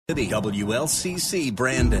The WLCC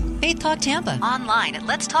Brandon. Faith Talk Tampa. Online at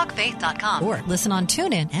letstalkfaith.com. Or listen on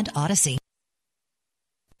TuneIn and Odyssey.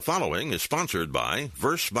 Following is sponsored by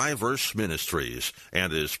Verse Ministries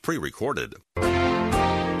and is pre-recorded.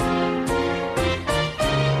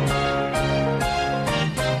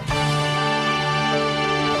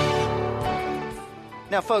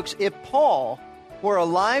 Now, folks, if Paul were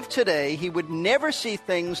alive today, he would never see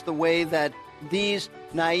things the way that these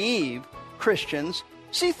naive Christians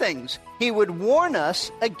see things. He would warn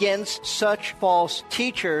us against such false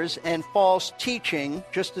teachers and false teaching,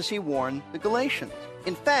 just as he warned the Galatians.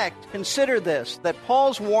 In fact, consider this, that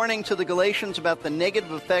Paul's warning to the Galatians about the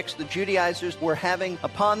negative effects the Judaizers were having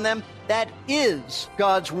upon them, that is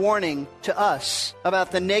God's warning to us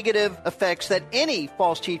about the negative effects that any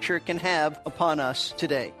false teacher can have upon us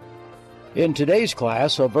today. In today's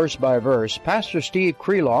class of Verse by Verse, Pastor Steve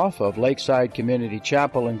Kreloff of Lakeside Community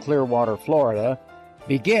Chapel in Clearwater, Florida,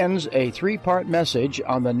 begins a three-part message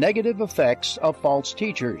on the negative effects of false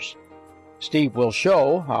teachers. Steve will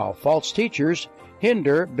show how false teachers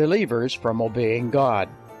hinder believers from obeying God.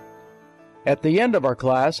 At the end of our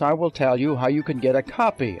class, I will tell you how you can get a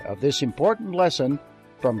copy of this important lesson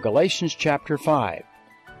from Galatians chapter 5.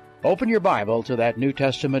 Open your Bible to that New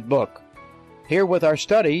Testament book. Here with our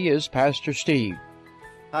study is Pastor Steve.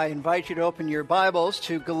 I invite you to open your Bibles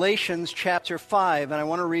to Galatians chapter 5, and I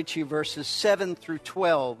want to read to you verses 7 through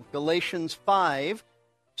 12. Galatians 5,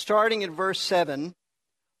 starting at verse 7,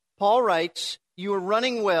 Paul writes, "You are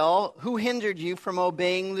running well. Who hindered you from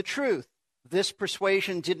obeying the truth? This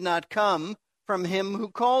persuasion did not come from him who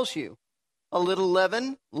calls you. A little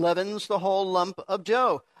leaven leavens the whole lump of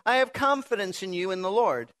dough. I have confidence in you in the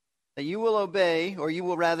Lord, that you will obey, or you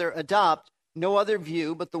will rather adopt, no other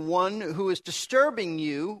view, but the one who is disturbing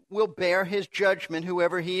you will bear his judgment,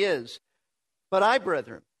 whoever he is. But I,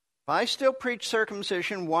 brethren, if I still preach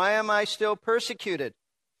circumcision, why am I still persecuted?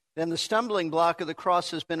 Then the stumbling block of the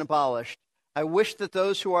cross has been abolished. I wish that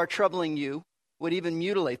those who are troubling you would even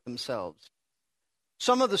mutilate themselves."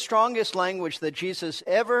 Some of the strongest language that Jesus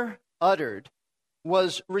ever uttered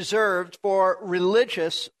was reserved for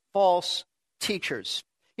religious false teachers.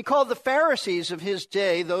 He called the Pharisees of his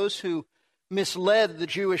day, those who misled the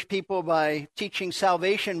Jewish people by teaching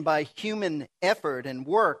salvation by human effort and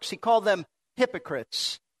works. He called them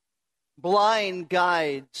hypocrites, blind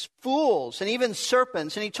guides, fools, and even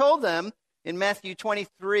serpents. And he told them in Matthew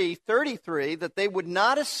 23:33 that they would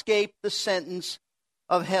not escape the sentence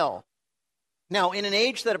of hell. Now, in an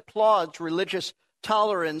age that applauds religious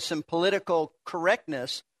tolerance and political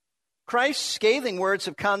correctness, Christ's scathing words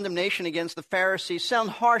of condemnation against the Pharisees sound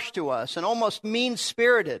harsh to us and almost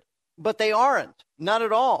mean-spirited. But they aren't, not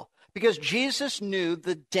at all, because Jesus knew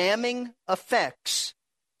the damning effects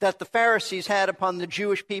that the Pharisees had upon the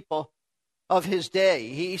Jewish people of his day.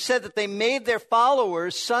 He said that they made their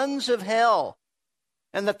followers sons of hell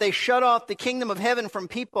and that they shut off the kingdom of heaven from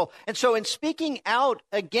people. And so in speaking out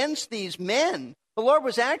against these men, the Lord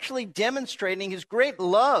was actually demonstrating his great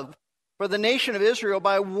love for the nation of Israel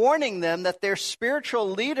by warning them that their spiritual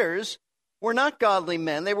leaders were not godly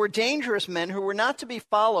men. They were dangerous men who were not to be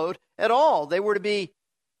followed at all. They were to be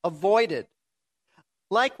avoided.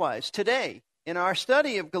 Likewise, today, in our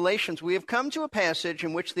study of Galatians, we have come to a passage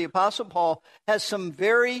in which the Apostle Paul has some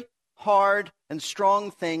very hard and strong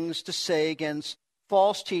things to say against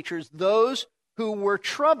false teachers, those who were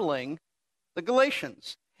troubling the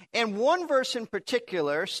Galatians. And one verse in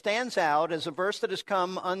particular stands out as a verse that has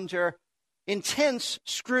come under intense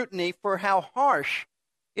scrutiny for how harsh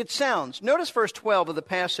it sounds. Notice verse 12 of the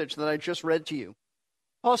passage that I just read to you.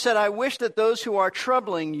 Paul said, "I wish that those who are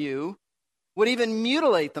troubling you would even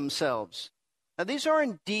mutilate themselves." Now, these are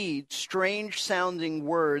indeed strange-sounding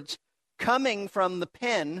words coming from the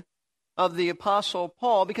pen of the Apostle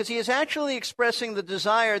Paul, because he is actually expressing the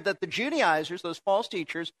desire that the Judaizers, those false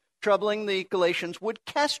teachers troubling the Galatians, would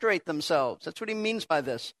castrate themselves. That's what he means by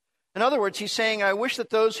this. In other words, he's saying, I wish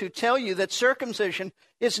that those who tell you that circumcision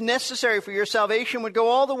is necessary for your salvation would go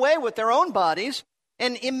all the way with their own bodies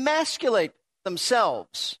and emasculate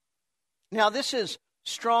themselves. Now, this is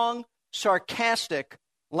strong, sarcastic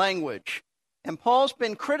language. And Paul's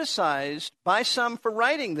been criticized by some for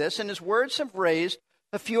writing this, and his words have raised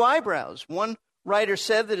a few eyebrows. One writer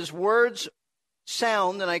said that his words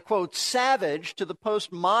sound, and I quote, savage to the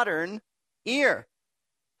postmodern ear.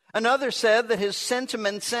 Another said that his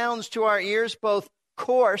sentiment sounds to our ears both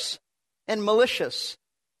coarse and malicious.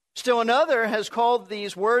 Still another has called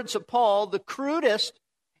these words of Paul the crudest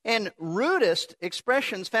and rudest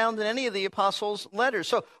expressions found in any of the apostles' letters.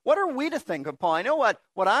 So what are we to think of Paul? I know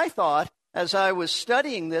what I thought as I was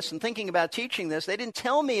studying this and thinking about teaching this, they didn't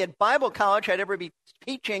tell me at Bible college I'd ever be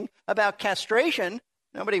teaching about castration.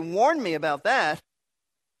 Nobody warned me about that.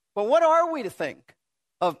 But what are we to think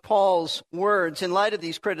of Paul's words in light of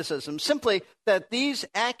these criticisms? Simply that these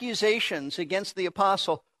accusations against the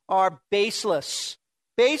apostle are baseless.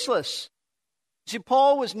 Baseless. See,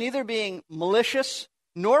 Paul was neither being malicious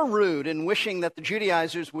nor rude in wishing that the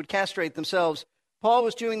Judaizers would castrate themselves. Paul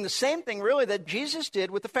was doing the same thing, really, that Jesus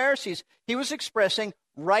did with the Pharisees. He was expressing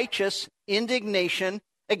righteous indignation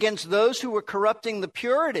against those who were corrupting the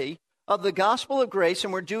purity of the gospel of grace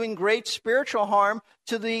and were doing great spiritual harm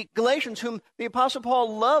to the Galatians, whom the Apostle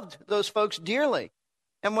Paul loved those folks dearly.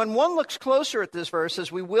 And when one looks closer at this verse,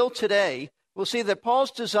 as we will today, we'll see that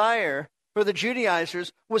Paul's desire for the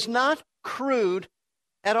Judaizers was not crude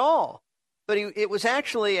at all, but it was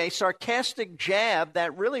actually a sarcastic jab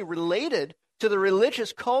that really related to the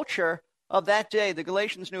religious culture of that day. The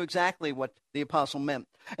Galatians knew exactly what the apostle meant.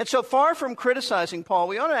 And so far from criticizing Paul,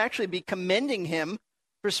 we ought to actually be commending him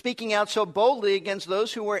for speaking out so boldly against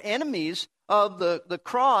those who were enemies of the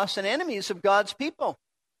cross and enemies of God's people.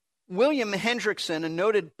 William Hendrickson, a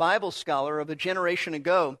noted Bible scholar of a generation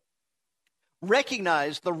ago,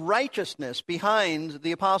 recognized the righteousness behind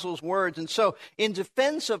the apostles' words. And so, in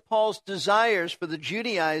defense of Paul's desires for the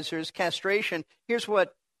Judaizers' castration, here's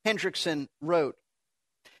what Hendrickson wrote.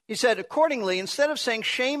 He said, accordingly, instead of saying,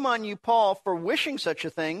 shame on you, Paul, for wishing such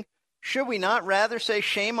a thing, should we not rather say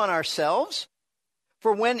shame on ourselves?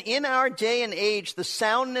 For when in our day and age the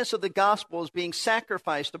soundness of the gospel is being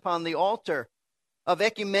sacrificed upon the altar of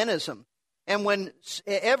ecumenism, and when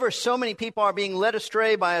ever so many people are being led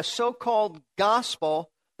astray by a so-called gospel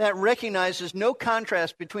that recognizes no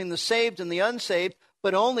contrast between the saved and the unsaved,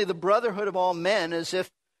 but only the brotherhood of all men, as if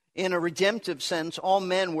in a redemptive sense all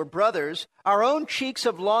men were brothers, our own cheeks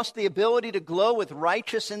have lost the ability to glow with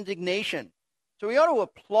righteous indignation. So we ought to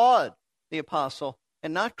applaud the apostle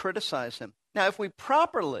and not criticize him. Now, if we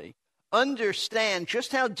properly understand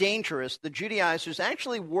just how dangerous the Judaizers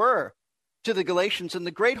actually were to the Galatians and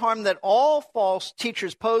the great harm that all false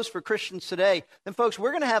teachers pose for Christians today, then, folks,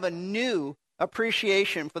 we're going to have a new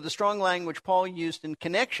appreciation for the strong language Paul used in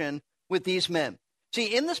connection with these men.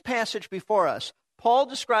 See, in this passage before us, Paul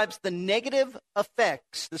describes the negative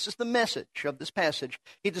effects. This is the message of this passage.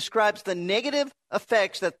 He describes the negative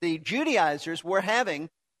effects that the Judaizers were having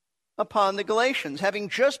upon the Galatians, having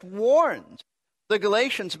just warned the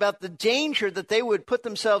Galatians about the danger that they would put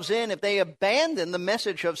themselves in if they abandoned the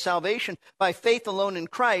message of salvation by faith alone in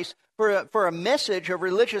Christ for a message of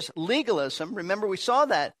religious legalism. Remember, we saw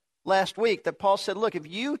that last week, that Paul said, look, if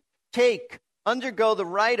you undergo the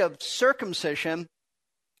rite of circumcision,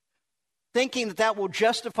 thinking that that will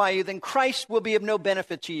justify you, then Christ will be of no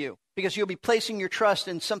benefit to you, because you'll be placing your trust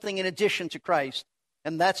in something in addition to Christ,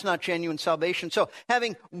 and that's not genuine salvation. So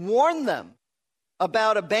having warned them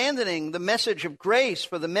about abandoning the message of grace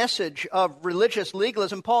for the message of religious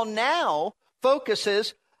legalism, Paul now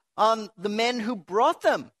focuses on the men who brought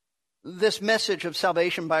them this message of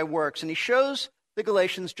salvation by works, and he shows the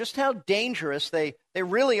Galatians just how dangerous they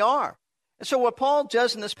really are. And so what Paul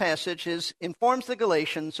does in this passage is informs the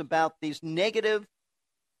Galatians about these negative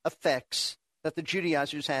effects that the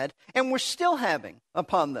Judaizers had and were still having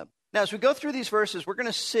upon them. Now, as we go through these verses, we're going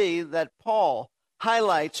to see that Paul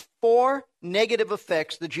highlights 4 negative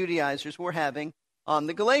effects the Judaizers were having on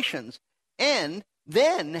the Galatians. And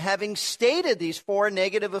then, having stated these 4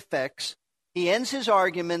 negative effects, he ends his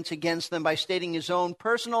argument against them by stating his own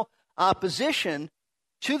personal opposition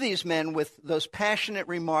to these men with those passionate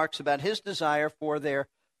remarks about his desire for their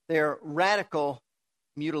radical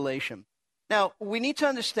mutilation. Now, we need to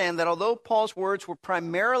understand that although Paul's words were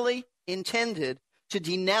primarily intended to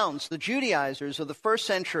denounce the Judaizers of the first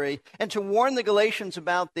century and to warn the Galatians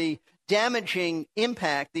about the damaging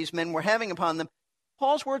impact these men were having upon them,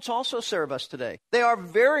 Paul's words also serve us today. They are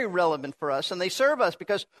very relevant for us, and they serve us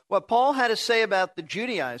because what Paul had to say about the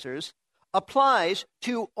Judaizers applies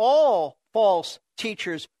to all false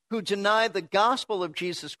teachers who deny the gospel of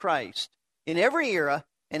Jesus Christ in every era,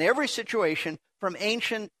 in every situation, from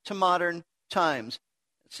ancient to modern times.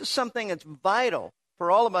 This is something that's vital for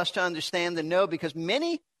all of us to understand and know, because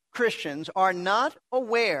many Christians are not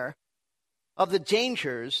aware of the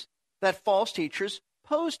dangers that false teachers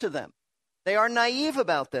pose to them. They are naive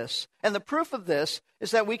about this. And the proof of this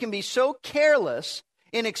is that we can be so careless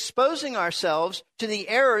in exposing ourselves to the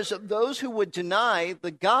errors of those who would deny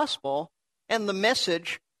the gospel and the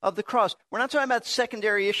message of the cross. We're not talking about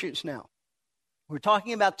secondary issues now. We're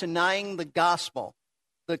talking about denying the gospel,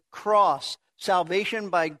 the cross, salvation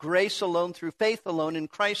by grace alone, through faith alone, in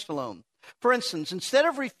Christ alone. For instance, instead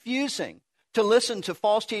of refusing to listen to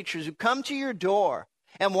false teachers who come to your door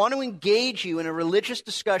and want to engage you in a religious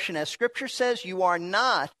discussion, as Scripture says you are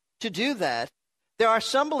not to do that, there are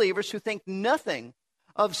some believers who think nothing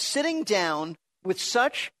of sitting down with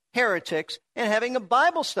such heretics and having a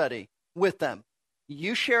Bible study with them.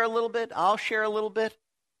 You share a little bit, I'll share a little bit,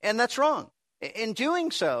 and that's wrong. In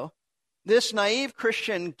doing so, this naive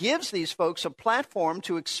Christian gives these folks a platform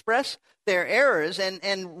to express their errors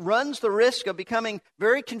and runs the risk of becoming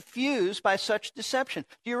very confused by such deception.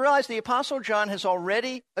 Do you realize the Apostle John has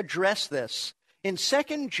already addressed this? In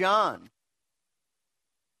 2 John,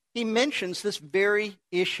 he mentions this very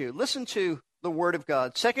issue. Listen to the Word of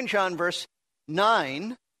God. 2 John verse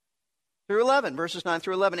 9 through 11, verses 9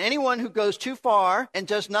 through 11. Anyone who goes too far and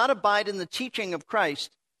does not abide in the teaching of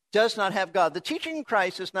Christ does not have God. The teaching of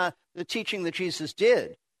Christ is not the teaching that Jesus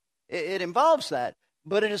did. It involves that,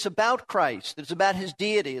 but it is about Christ. It's about his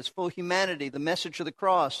deity, his full humanity, the message of the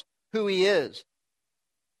cross, who he is.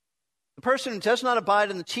 The person who does not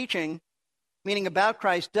abide in the teaching, meaning about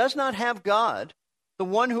Christ, does not have God. The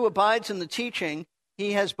one who abides in the teaching,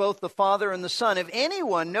 he has both the Father and the Son. If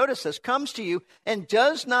anyone, notice this, comes to you and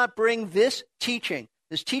does not bring this teaching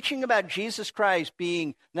about Jesus Christ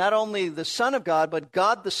being not only the Son of God, but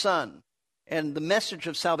God the Son, and the message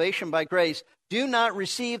of salvation by grace, do not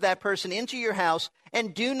receive that person into your house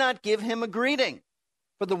and do not give him a greeting.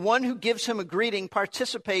 For the one who gives him a greeting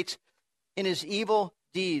participates in his evil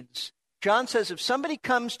deeds. John says if somebody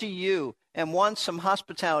comes to you and wants some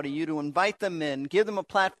hospitality, you to invite them in, give them a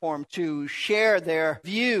platform to share their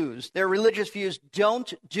views, their religious views,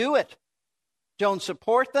 don't do it. Don't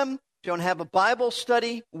support them. Don't have a Bible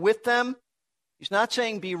study with them. He's not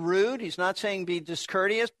saying be rude. He's not saying be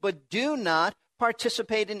discourteous, but do not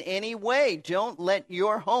participate in any way. Don't let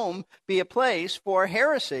your home be a place for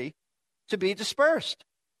heresy to be dispersed.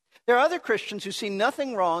 There are other Christians who see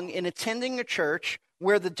nothing wrong in attending a church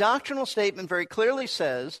where the doctrinal statement very clearly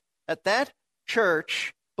says that that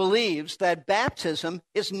church believes that baptism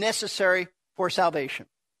is necessary for salvation.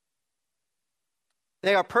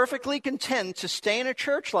 They are perfectly content to stay in a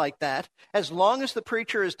church like that as long as the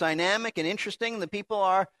preacher is dynamic and interesting and the people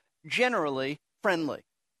are generally friendly.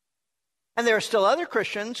 And there are still other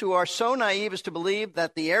Christians who are so naive as to believe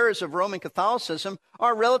that the errors of Roman Catholicism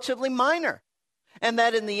are relatively minor and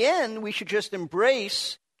that in the end we should just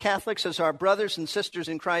embrace Catholics as our brothers and sisters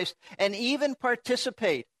in Christ and even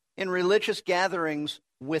participate in religious gatherings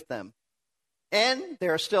with them. And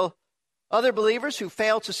there are still other believers who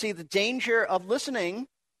fail to see the danger of listening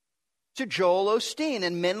to Joel Osteen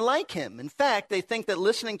and men like him. In fact, they think that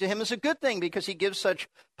listening to him is a good thing because he gives such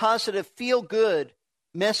positive, feel-good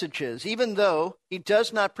messages, even though he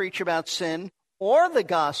does not preach about sin or the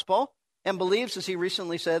gospel and believes, as he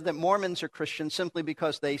recently said, that Mormons are Christians simply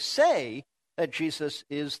because they say that Jesus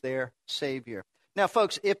is their Savior. Now,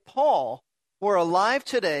 folks, if Paul were alive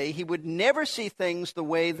today, he would never see things the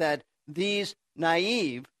way that these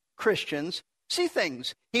naive Christians see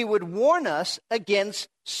things. He would warn us against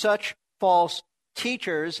such false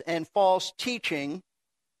teachers and false teaching,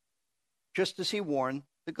 just as he warned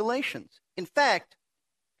the Galatians. In fact,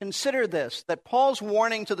 consider this, that Paul's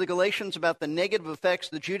warning to the Galatians about the negative effects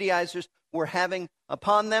the Judaizers were having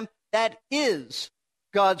upon them, that is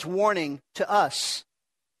God's warning to us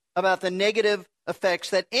about the negative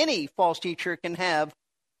effects that any false teacher can have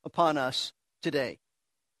upon us today.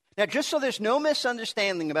 Now, just so there's no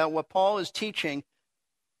misunderstanding about what Paul is teaching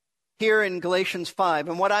here in Galatians 5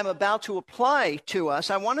 and what I'm about to apply to us,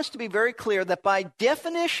 I want us to be very clear that by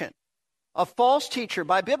definition, a false teacher,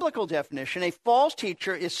 by biblical definition, a false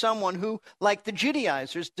teacher is someone who, like the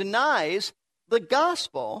Judaizers, denies the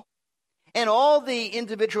gospel and all the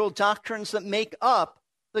individual doctrines that make up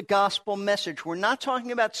the gospel message. We're not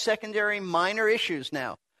talking about secondary minor issues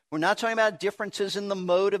now. We're not talking about differences in the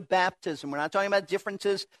mode of baptism. We're not talking about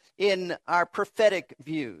differences in our prophetic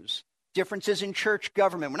views, differences in church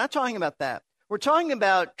government. We're not talking about that. We're talking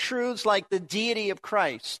about truths like the deity of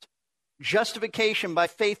Christ, justification by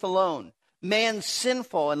faith alone, man's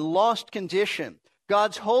sinful and lost condition,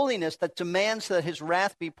 God's holiness that demands that his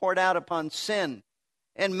wrath be poured out upon sin,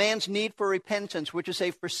 and man's need for repentance, which is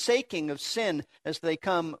a forsaking of sin as they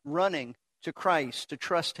come running to Christ to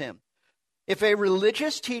trust him. If a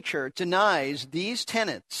religious teacher denies these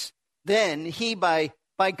tenets, then he, by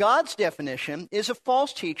God's definition, is a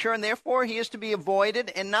false teacher, and therefore he is to be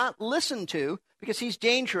avoided and not listened to because he's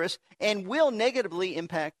dangerous and will negatively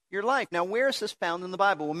impact your life. Now, where is this found in the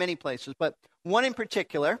Bible? Well, many places, but one in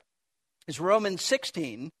particular is Romans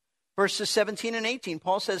 16, verses 17 and 18.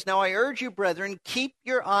 Paul says, "Now I urge you, brethren, keep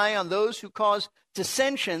your eye on those who cause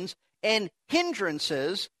dissensions and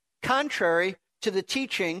hindrances contrary to the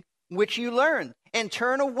teaching which you learned, and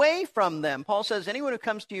turn away from them. Paul says, anyone who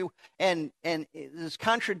comes to you and is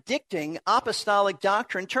contradicting apostolic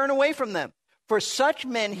doctrine, turn away from them. For such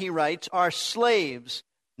men, he writes, are slaves,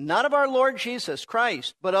 not of our Lord Jesus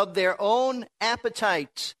Christ, but of their own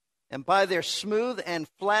appetites. And by their smooth and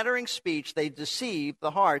flattering speech, they deceive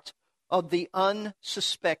the hearts of the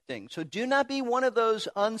unsuspecting. So do not be one of those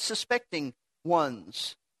unsuspecting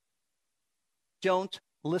ones. Don't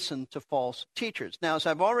listen to false teachers. Now, as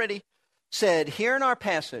I've already said, here in our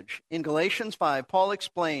passage in Galatians 5, Paul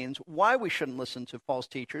explains why we shouldn't listen to false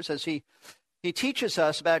teachers as he teaches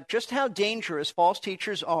us about just how dangerous false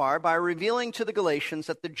teachers are by revealing to the Galatians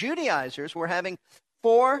that the Judaizers were having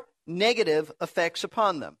 4 negative effects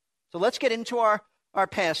upon them. So let's get into our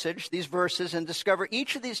passage, these verses, and discover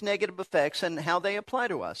each of these negative effects and how they apply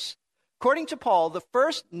to us. According to Paul, the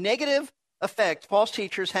first negative effect false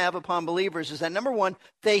teachers have upon believers is that, number 1,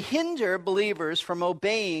 they hinder believers from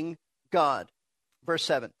obeying God. Verse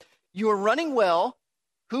 7, you are running well.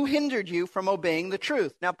 Who hindered you from obeying the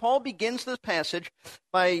truth? Now, Paul begins this passage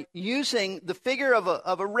by using the figure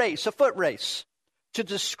of a race, a foot race, to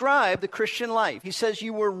describe the Christian life. He says,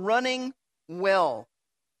 you were running well.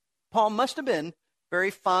 Paul must have been very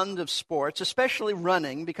fond of sports, especially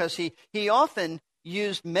running, because he often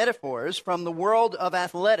used metaphors from the world of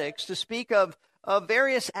athletics to speak of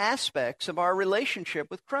various aspects of our relationship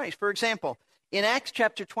with Christ. For example, in Acts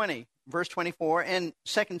chapter 20, verse 24, and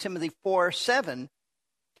 2 Timothy 4:7,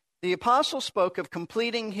 the apostle spoke of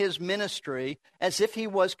completing his ministry as if he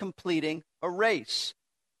was completing a race.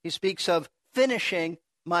 He speaks of finishing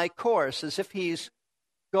my course as if he's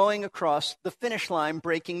going across the finish line,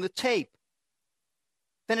 breaking the tape.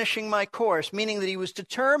 Finishing my course, meaning that he was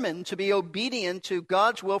determined to be obedient to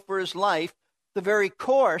God's will for his life, the very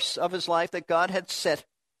course of his life that God had set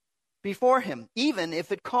before him, even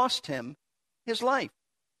if it cost him his life.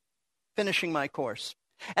 Finishing my course.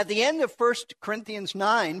 At the end of 1 Corinthians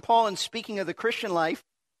 9, Paul, in speaking of the Christian life,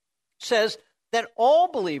 says that all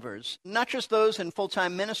believers, not just those in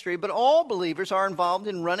full-time ministry, but all believers are involved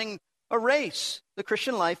in running a race. The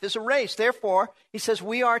Christian life is a race. Therefore, he says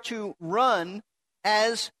we are to run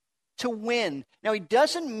as to win. Now, he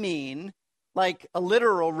doesn't mean like a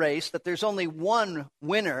literal race that there's only one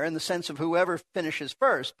winner in the sense of whoever finishes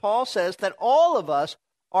first. Paul says that all of us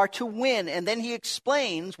are to win, and then he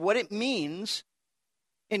explains what it means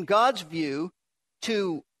in God's view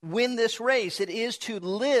to win this race. It is to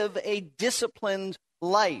live a disciplined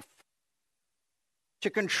life, to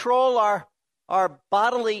control our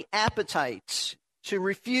bodily appetites, to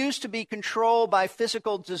refuse to be controlled by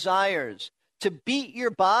physical desires, to beat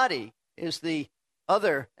your body is the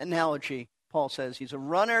other analogy. Paul says he's a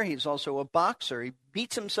runner, he's also a boxer. He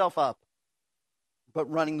beats himself up, but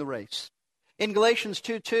running the race. In Galatians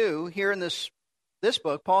 2:2, here in this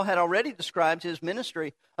book, Paul had already described his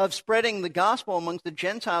ministry of spreading the gospel amongst the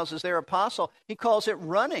Gentiles as their apostle. He calls it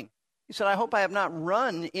running. He said, I hope I have not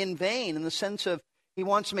run in vain, in the sense of he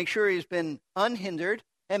wants to make sure he's been unhindered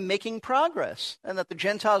and making progress, and that the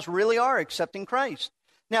Gentiles really are accepting Christ.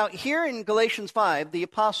 Now, here in Galatians 5, the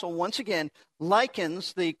apostle once again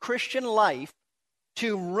likens the Christian life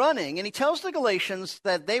to running, and he tells the Galatians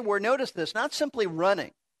that they were, notice this, not simply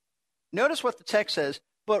running. Notice what the text says,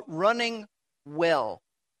 but running well.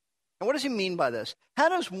 And what does he mean by this? How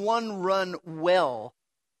does one run well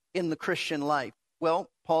in the Christian life? Well,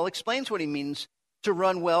 Paul explains what he means to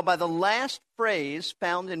run well by the last phrase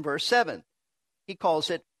found in verse 7. He calls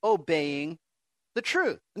it obeying the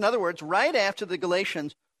truth. In other words, right after the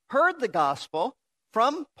Galatians heard the gospel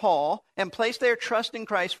from Paul and placed their trust in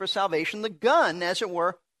Christ for salvation, the gun, as it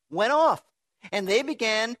were, went off. And they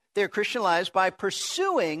began their Christian lives by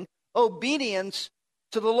pursuing obedience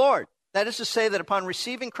to the Lord. That is to say that upon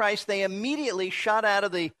receiving Christ, they immediately shot out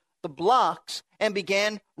of the blocks and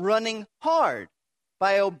began running hard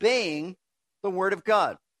by obeying the Word of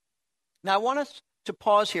God. Now, I want us to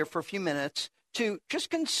pause here for a few minutes to just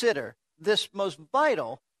consider this most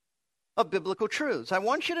vital of biblical truths. I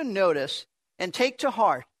want you to notice and take to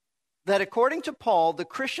heart that according to Paul, the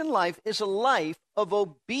Christian life is a life of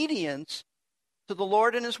obedience to the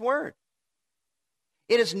Lord and His Word.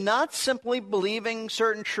 It is not simply believing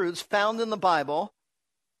certain truths found in the Bible.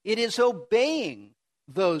 It is obeying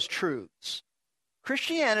those truths.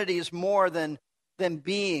 Christianity is more than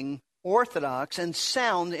being orthodox and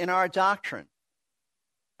sound in our doctrine.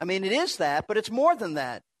 I mean, it is that, but it's more than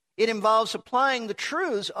that. It involves applying the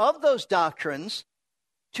truths of those doctrines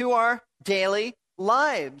to our daily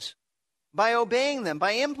lives by obeying them,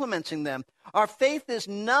 by implementing them. Our faith is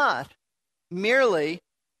not merely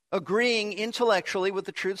agreeing intellectually with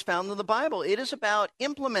the truths found in the Bible. It is about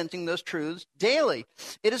implementing those truths daily.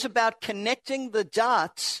 It is about connecting the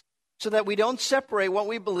dots so that we don't separate what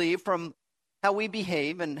we believe from how we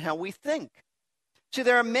behave and how we think. See,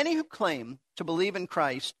 there are many who claim to believe in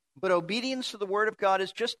Christ, but obedience to the Word of God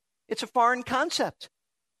is it's a foreign concept.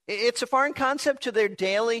 It's a foreign concept to their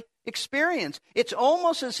daily experience. It's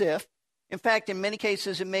almost as if, in fact, in many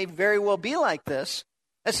cases, it may very well be like this,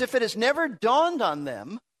 as if it has never dawned on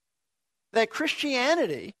them that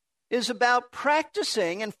Christianity is about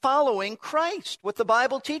practicing and following Christ, what the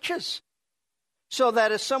Bible teaches. So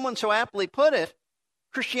that, as someone so aptly put it,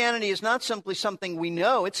 Christianity is not simply something we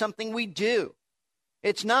know, it's something we do.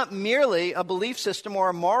 It's not merely a belief system or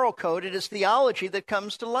a moral code, it is theology that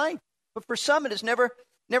comes to life. But for some, it has never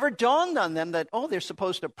dawned on them that, they're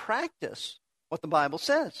supposed to practice what the Bible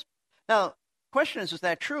says. Now, the question is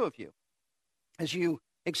that true of you? As you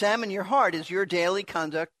examine your heart, is your daily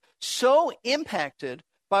conduct so impacted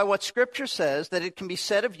by what Scripture says that it can be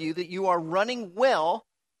said of you that you are running well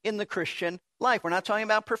in the Christian life? We're not talking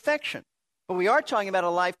about perfection, but we are talking about a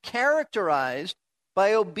life characterized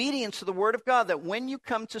by obedience to the Word of God, that when you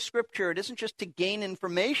come to Scripture, it isn't just to gain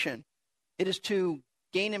information, it is to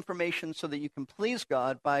gain information so that you can please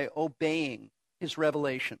God by obeying His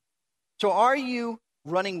revelation. So are you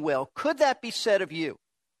running well? Could that be said of you?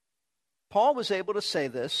 Paul was able to say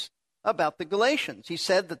this about the Galatians. He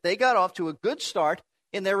said that they got off to a good start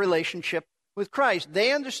in their relationship with Christ.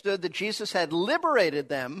 They understood that Jesus had liberated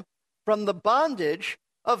them from the bondage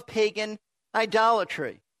of pagan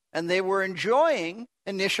idolatry. And they were enjoying,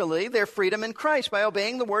 initially, their freedom in Christ by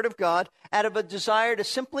obeying the Word of God out of a desire to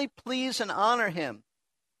simply please and honor Him.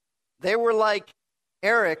 They were like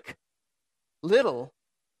Eric Liddell,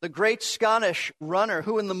 the great Scottish runner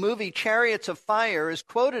who in the movie Chariots of Fire is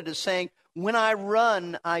quoted as saying, "When I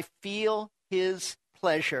run, I feel His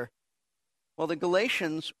pleasure." Well, the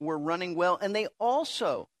Galatians were running well, and they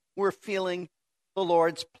also were feeling the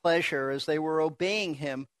Lord's pleasure as they were obeying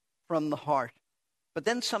Him from the heart. But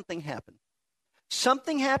then something happened.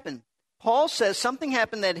 Something happened. Paul says something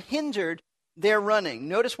happened that hindered their running.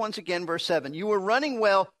 Notice once again verse 7. You were running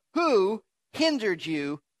well. Who hindered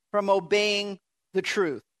you from obeying the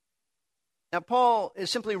truth? Now, Paul is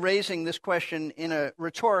simply raising this question in a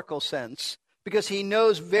rhetorical sense because he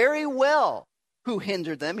knows very well who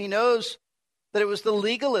hindered them. He knows that it was the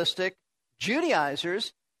legalistic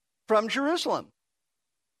Judaizers from Jerusalem.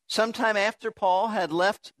 Sometime after Paul had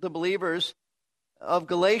left the believers of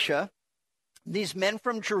Galatia, these men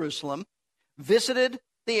from Jerusalem visited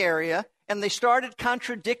the area, and they started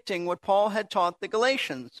contradicting what Paul had taught the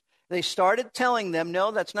Galatians. They started telling them,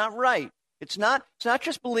 no, that's not right. It's not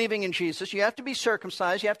just believing in Jesus. You have to be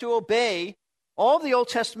circumcised. You have to obey all the Old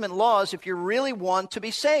Testament laws if you really want to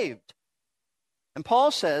be saved. And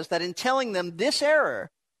Paul says that in telling them this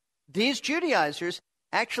error, these Judaizers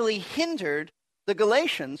actually hindered the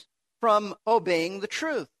Galatians from obeying the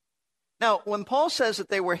truth. Now, when Paul says that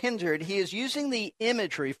they were hindered, he is using the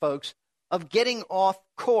imagery, folks, of getting off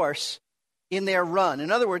course in their run.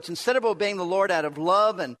 In other words, instead of obeying the Lord out of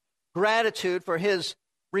love and gratitude for His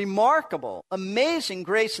remarkable, amazing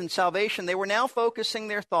grace and salvation, they were now focusing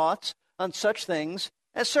their thoughts on such things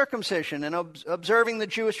as circumcision and observing the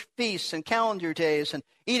Jewish feasts and calendar days and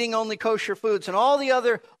eating only kosher foods and all the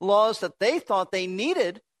other laws that they thought they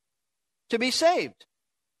needed to be saved.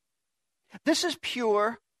 This is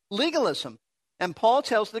pure legalism. And Paul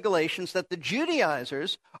tells the Galatians that the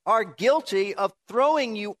Judaizers are guilty of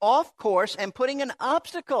throwing you off course and putting an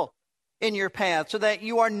obstacle in your path so that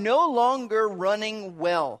you are no longer running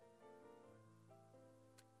well.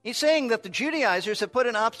 He's saying that the Judaizers have put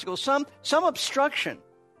an obstacle, some obstruction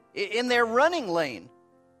in their running lane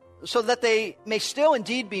so that they may still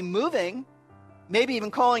indeed be moving, maybe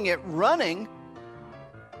even calling it running,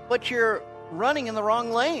 but you're running in the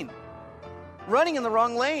wrong lane. Running in the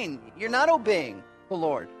wrong lane. You're not obeying the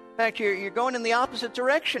Lord. In fact, you're going in the opposite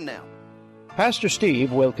direction now. Pastor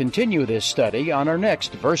Steve will continue this study on our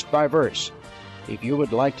next Verse by Verse. If you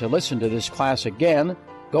would like to listen to this class again,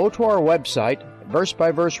 go to our website,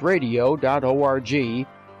 versebyverseradio.org,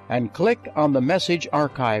 and click on the Message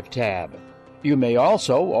Archive tab. You may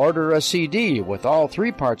also order a CD with all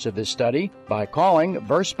three parts of this study by calling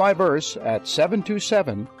Verse by Verse at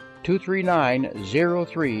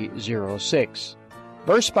 727-239-0306.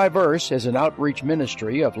 Verse by Verse is an outreach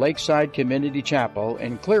ministry of Lakeside Community Chapel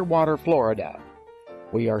in Clearwater, Florida.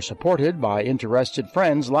 We are supported by interested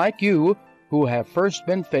friends like you who have first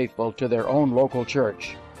been faithful to their own local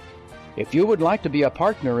church. If you would like to be a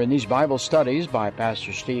partner in these Bible studies by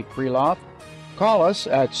Pastor Steve Kreloff, call us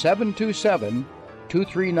at 727-239-0306.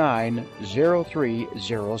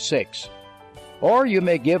 239-0306. Or you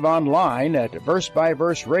may give online at Verse by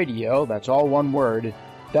Verse Radio, that's all one word,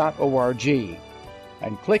 .org,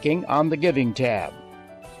 and clicking on the Giving tab.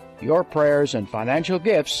 Your prayers and financial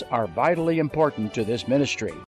gifts are vitally important to this ministry.